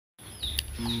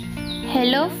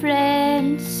Hello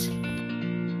friends!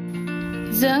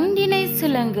 जों दिनै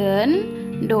सोलोंगोन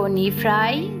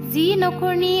द'निफ्राय 10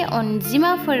 नखरनि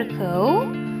अनजिमाफोरखौ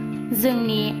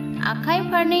जोंनि आखाइ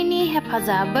फारनैनि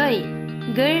हेफाजाबै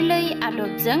गोरलै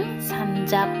आदबजों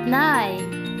सानजाबनाय।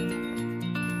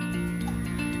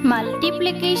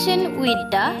 Multiplication with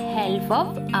the help of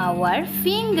our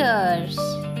fingers.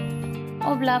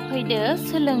 अब्ला फैदो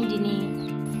सोलोंदिनि।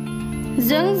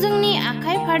 जों जोंनि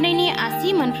आखाइ फारनैनि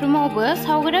आसि मोनफ्रोमावबो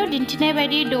सावगारियाव दिन्थिनाय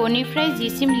बायदि 6निफ्राय 10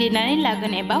 सिम लिरनानै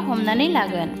लागोन एबा हमनानै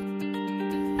लागोन।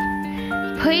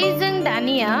 फै जों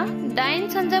दानिया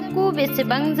 8 सानजाबखौ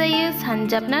बेसेबां जायो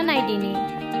सानजाबना नायदिनि।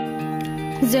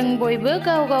 जों बयबो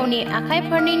गाव गावनि आखाइ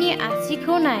फारनैनि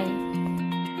आसिखौ नाय।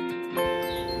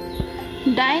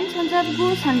 8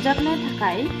 सानजाबखौ सानजाबनो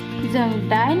थाखाय जों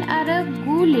 8 आरो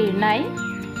 9 लिरनाय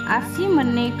आसि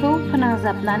मोननैखौ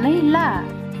फोनांजाबनानै ला।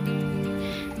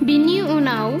 बिनि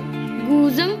उनाव 9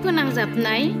 जों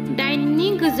फोनांजाबनाय 8 नि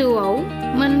गोजौआव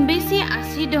मोनबेसे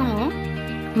आसि दङ?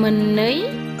 2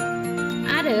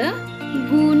 आरो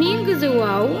 9 नि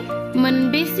गोजौआव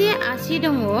मोनबेसे आसि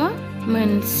दङ? 1।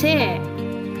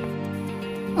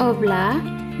 अब्ला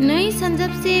 2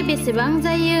 सानजाबसे बेसेबां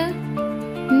जायो?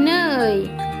 2।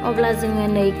 अब्ला जोङो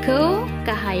 2 खौ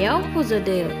गाहायाव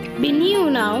फज'दो। बिनि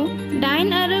उनाव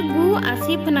 8 आरो 9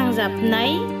 आसि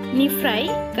फोनांजाबनाय निफ्राय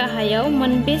गाहायाव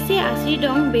मोनबेसे आसि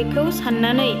दं बेखौ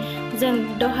साननानै जों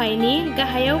दहायनि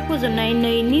गाहायाव फज'नाय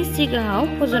 2 नि सिगाङाव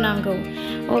फज'नांगौ।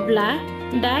 अब्ला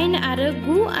 8 आरो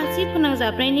 9 आसि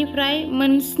फोनांजाबनायनिफ्राय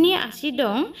 7 आसि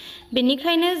दं,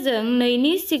 बेनिखायनो जों 2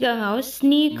 नि सिगाङाव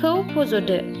 7 खौ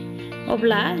फज'दो।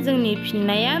 अब्ला जोंनि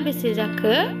फिननाया बेसे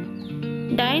जाखो?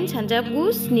 8 सानजाब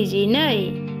 9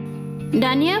 72।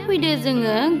 दानिया फैदो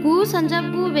जोङो 9 सानजाब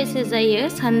 9 बेसे जायो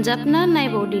सानजाबना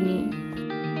नायबावदिनि।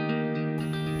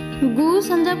 9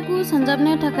 सानजाब 9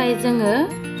 सानजाबनो थाखाय जोङो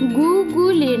 9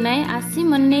 9 लिरनाय आसि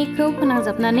मोननैखौ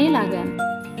फोनांजाबनानै लागोन।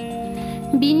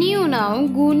 बिनि उनाव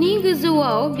 9 नि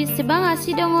गोजौआव बेसेबां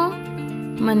आसि दङ?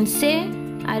 1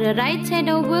 आरो राइट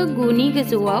साइडआवबो 9 नि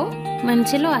गोजौआव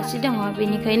मोनसेल' आसि दङ,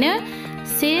 बेनिखायनो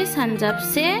 1 सानजाब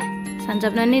 1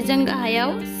 सानजाबनानै जों गाहायाव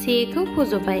 1 खौ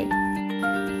फज'बाय।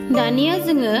 दानिया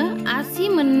जोङो आसि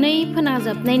मोननै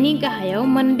फोनांजाबनायनि गाहायाव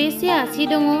मोनबेसे आसि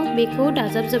दङ बेखौ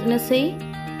दाजाबजोबनोसै।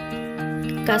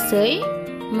 गासै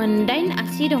 8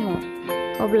 आसि दङ।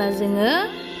 अब्ला जोङो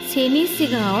 1 नि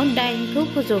सिगाङाव 8 खौ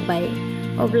फज'बाय।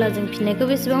 अब्ला जों फिननायखौ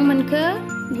बेसेबां मोनखो?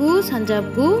 9 सानजाब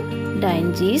 9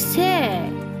 81।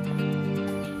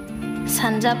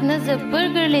 सानजाबनो जोबोर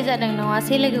गोरलै जादों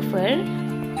नङासै लोगोफोर?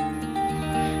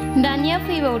 दानिया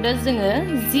फैबावदो जोङो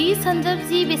 10 सानजाब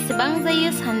 10 बेसेबां जायो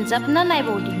सानजाबना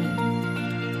नायबावदिनि।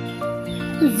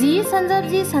 10 सानजाब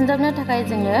 10 सानजाबनो थाखाय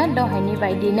जोङो दहायनि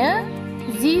बायदिनो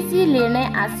 10 लिरनाय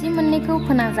आसि मोननैखौ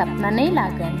फोनांजाबनानै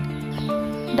लागोन।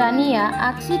 दानिया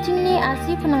आगसिथिंनि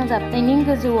आसि फोनांजाबनायनि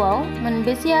गोजौआव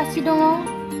मोनबेसे आसि दङ?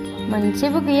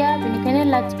 मोनसेबो गैया, बेनिखायनो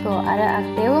लाथिख', आरो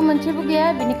आगदायावबो मोनसेबो गैया,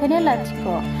 बेनिखायनो लाथिख'।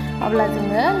 अब्ला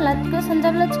जोङो लाथिख'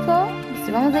 सानजाब लाथिख'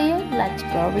 बेसेबां जायो?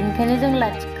 लाथिख', बेनिखायनो जों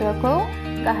लाथिख'खौ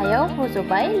गाहायाव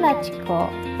फज'बाय लाथिख'।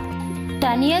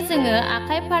 दानिया जोङो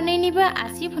आखाइ फारनैनिबो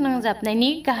आसि फोनांजाबनायनि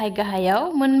गाहाय गाहायाव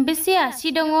मोनबेसे आसि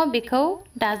दङ बेखौ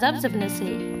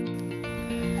दाजाबजोबनोसै।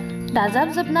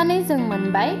 दाजाबजोबनानै जों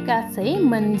मोनबाय गासै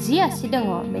 10 आसि दङ,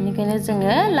 बेनिखायनो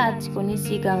जोङो लाथिख'नि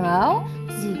सिगाङाव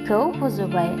 10 खौ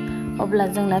फज'बाय। अब्ला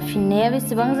जोंना फिननाया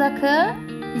बेसेबां जाखो?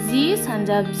 10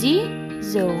 सानजाब 10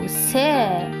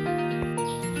 100।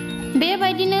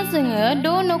 बेबायदिनो जोङो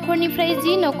 6 नखरनिफ्राय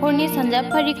 10 नखरनि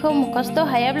सानजाबफारिखौ मुखस्थ'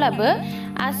 हायाब्लाबो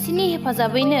आसिनि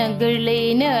हेफाजाबैनो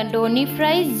गोरलैयैनो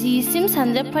 6निफ्राय 10 सिम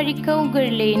सानजाबफारिखौ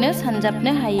गोरलैयैनो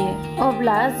सानजाबनो हायो।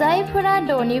 अब्ला जायफोरा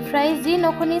 6निफ्राय 10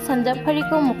 नखरनि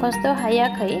सानजाबफारिखौ मुखस्थ'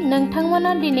 हायाखै,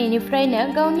 नोंथांमोना दिनैनिफ्रायनो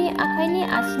गावनि आखाइनि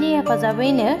आसिनि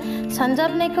हेफाजाबैनो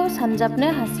सानजाबनायखौ सानजाबनो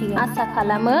हासिगोन। आसा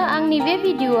खालामो आंनि बे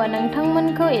भिडिअ'आ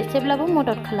नोंथांमोनखौ एसेब्लाबो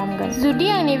मदद खालामगोन। जुदि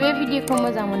आंनि बे भिडिअ'खौ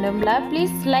मोजां मोनोब्ला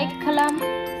प्लिज लाइक खालाम,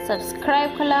 साबस्क्राइब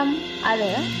खालाम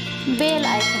आरो बेल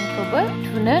आइकनखौबो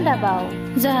थुनो दाबाव,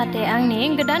 जाहाथे आंनि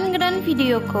गोदान गोदान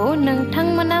भिडिअ'खौ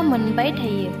नोंथांमोना मोनबाय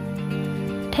थायो।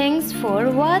 Thanks four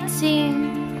वाचिं।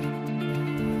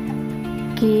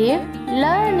 Keep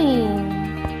learning.